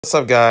What's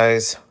up,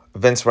 guys?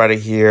 Vince Ryder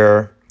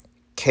here.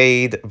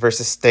 Cade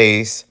versus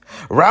Stace.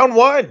 Round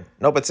one.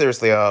 No, but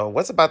seriously,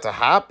 what's about to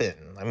happen?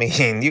 I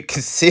mean, you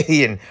can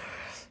see in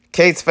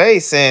Cade's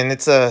face, and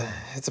it's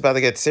about to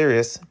get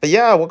serious. But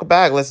yeah, welcome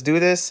back. Let's do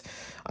this.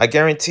 I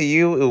guarantee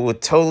you, it will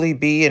totally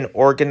be an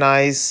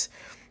organized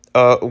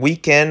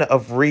weekend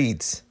of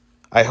reads.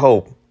 I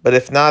hope. But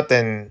if not,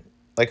 then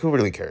like, who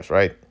really cares,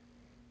 right?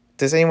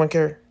 Does anyone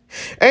care?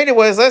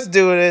 Anyways, let's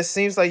do this.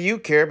 Seems like you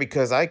care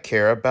because I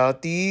care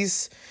about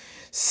these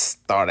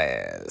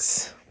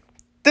stories.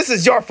 This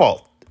is your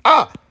fault.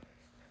 What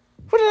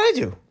did I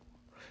do?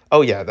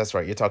 Oh yeah, that's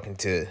right. You're talking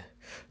to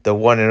the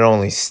one and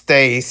only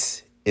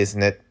Stace,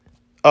 isn't it?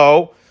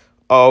 Oh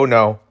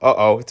no.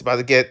 It's about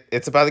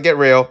to get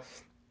real.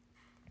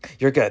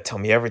 You're gonna tell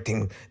me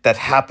everything that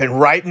happened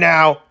right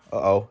now.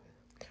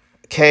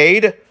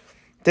 Cade,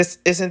 this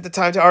isn't the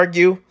time to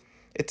argue.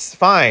 It's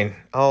fine.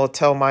 I'll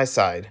tell my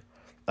side.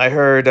 I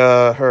heard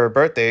her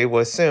birthday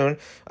was soon.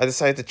 I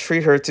decided to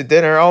treat her to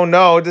dinner. Oh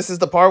no, this is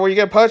the part where you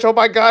get punched. Oh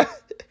my god.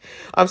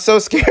 I'm so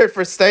scared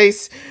for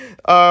Stace.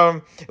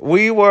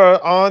 We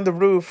were on the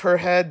roof. Her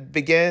head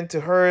began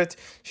to hurt.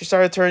 She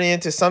started turning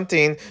into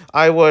something.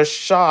 I was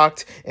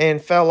shocked and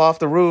fell off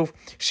the roof.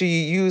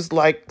 She used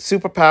like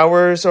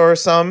superpowers or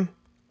some.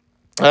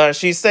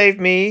 She saved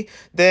me.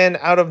 Then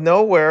out of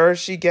nowhere,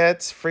 she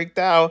gets freaked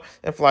out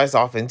and flies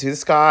off into the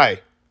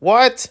sky.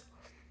 What?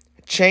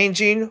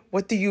 Changing?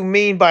 What do you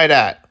mean by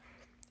that?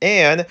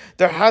 And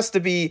there has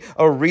to be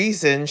a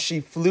reason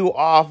she flew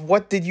off.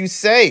 What did you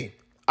say?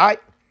 I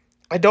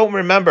don't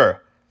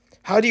remember.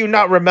 How do you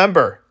not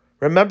remember?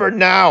 Remember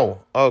now.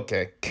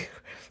 Okay.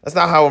 That's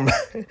not how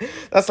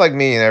that's like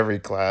me in every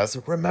class.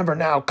 Remember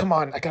now. Come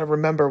on. I got to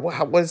remember.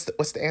 What's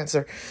the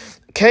answer?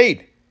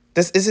 Kate,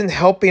 this isn't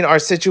helping our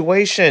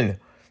situation.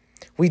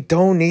 We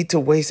don't need to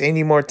waste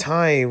any more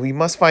time. We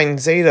must find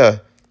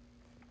Zeta.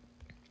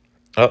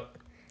 Oh,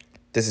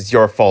 this is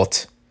your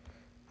fault.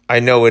 I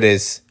know it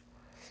is.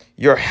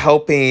 You're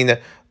helping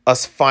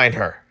us find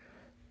her.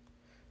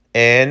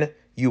 And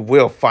you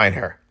will find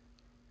her.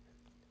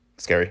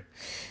 Scary.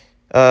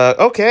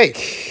 Okay.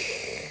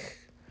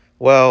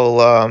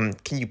 Well,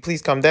 can you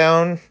please calm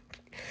down,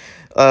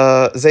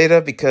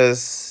 Zeta?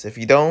 Because if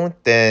you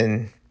don't,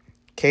 then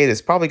Kate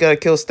is probably gonna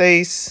kill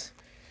Stace.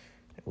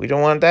 We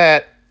don't want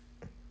that.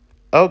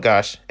 Oh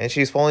gosh, and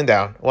she's falling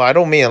down. Well, I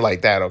don't mean it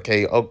like that,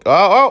 okay?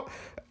 Oh,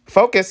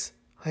 focus.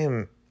 I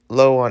am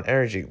low on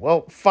energy.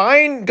 Well,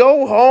 fine.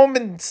 Go home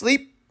and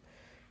sleep.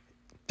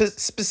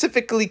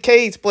 Specifically,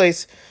 Kate's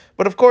place.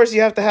 But of course,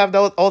 you have to have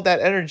all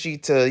that energy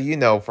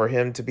to, for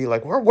him to be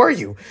like, where were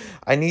you?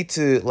 I need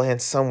to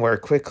land somewhere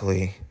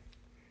quickly.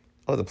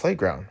 Oh, the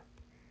playground.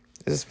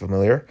 This is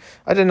familiar.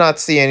 I did not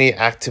see any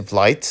active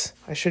lights.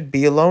 I should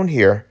be alone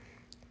here.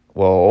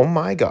 Well, oh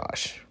my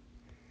gosh.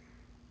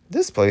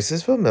 This place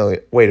is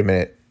familiar. Wait a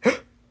minute.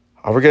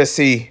 Are we going to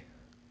see...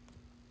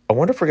 I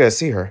wonder if we're going to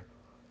see her.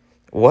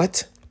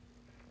 What?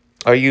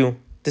 Are you...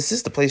 This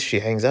is the place she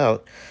hangs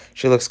out.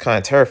 She looks kind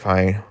of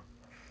terrifying.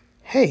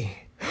 Hey...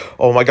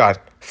 Oh my god.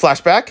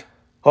 Flashback?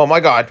 Oh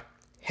my god.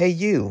 Hey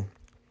you.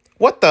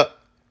 What the?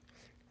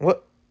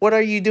 What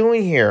are you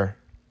doing here?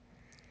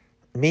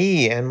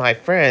 Me and my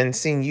friend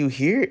seen you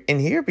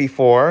here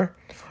before.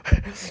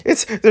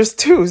 There's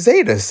two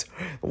Zetas.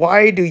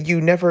 Why do you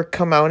never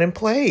come out and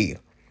play?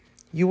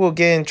 You will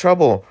get in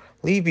trouble.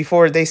 Leave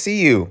before they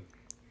see you.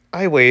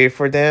 I waited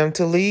for them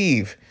to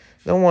leave.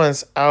 No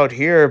one's out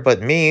here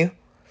but me.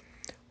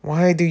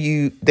 Why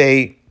do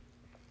they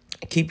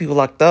keep you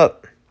locked up?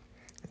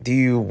 Do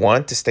you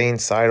want to stay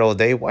inside all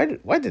day? Why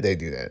did they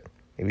do that?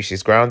 Maybe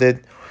she's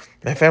grounded.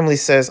 My family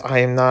says I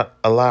am not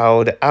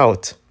allowed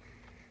out.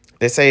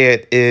 They say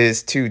it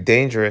is too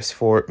dangerous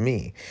for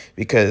me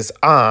because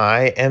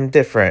I am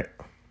different.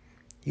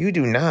 You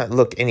do not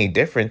look any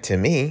different to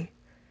me.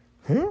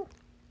 The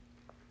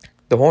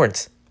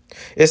horns.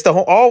 It's the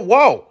horn. Oh,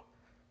 whoa.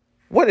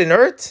 What on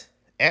earth?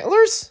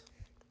 Antlers?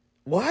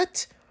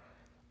 What?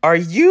 Are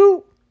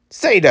you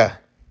Zeta?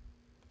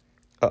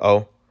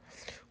 Uh-oh.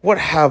 What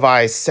have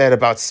I said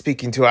about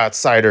speaking to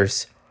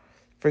outsiders?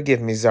 Forgive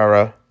me,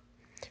 Zara.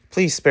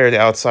 Please spare the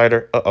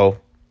outsider. Uh-oh.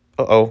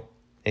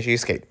 And she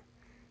escaped.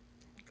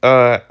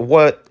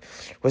 What?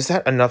 Was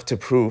that enough to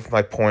prove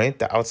my point?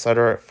 The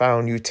outsider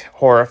found you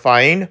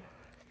horrifying?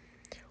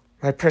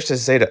 My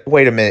precious Zeta.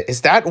 Wait a minute. Is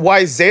that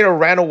why Zeta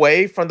ran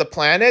away from the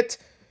planet?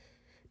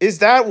 Is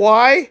that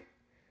why?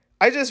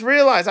 I just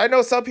realized. I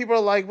know some people are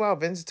like, wow,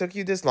 Vince, it took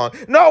you this long.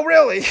 No,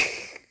 really.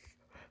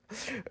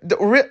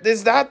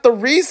 Is that the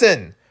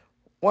reason?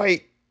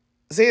 Why,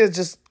 Zeta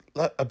just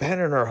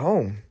abandoned her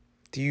home.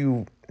 Do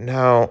you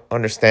now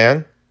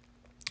understand?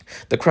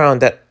 The crown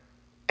that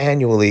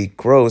annually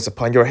grows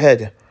upon your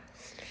head.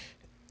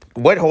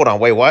 Wait, hold on.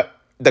 Wait, what?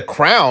 The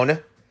crown?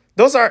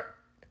 Those are...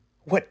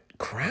 What?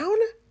 Crown?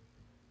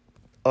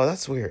 Oh,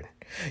 that's weird.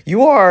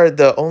 You are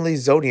the only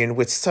Zodian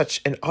with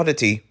such an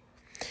oddity.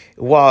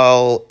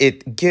 While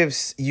it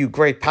gives you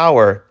great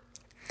power,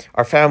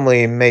 our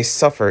family may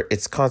suffer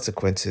its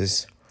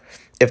consequences.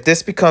 If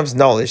this becomes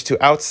knowledge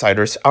to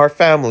outsiders, our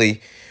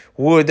family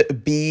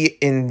would be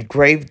in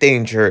grave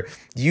danger.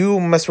 You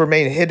must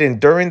remain hidden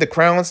during the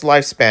crown's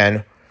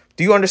lifespan.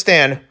 Do you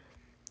understand?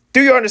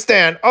 Do you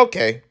understand?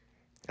 Okay,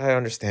 I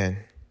understand.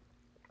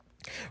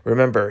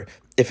 Remember,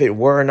 if it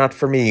were not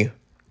for me,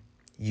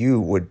 you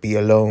would be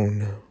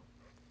alone.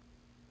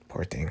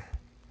 Poor thing.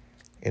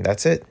 And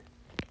that's it.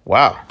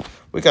 Wow.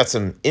 We got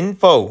some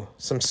info,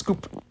 some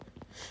scoop.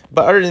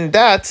 But other than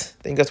that,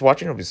 thank you guys for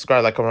watching. Hope you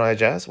subscribe, like, comment, all that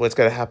jazz. What's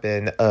going to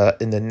happen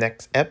in the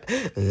next ep?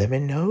 Let me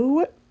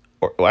know.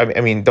 Or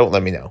I mean, don't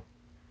let me know.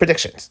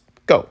 Predictions.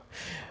 Go.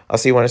 I'll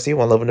see you when I see you.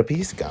 One love and a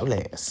peace. God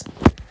bless.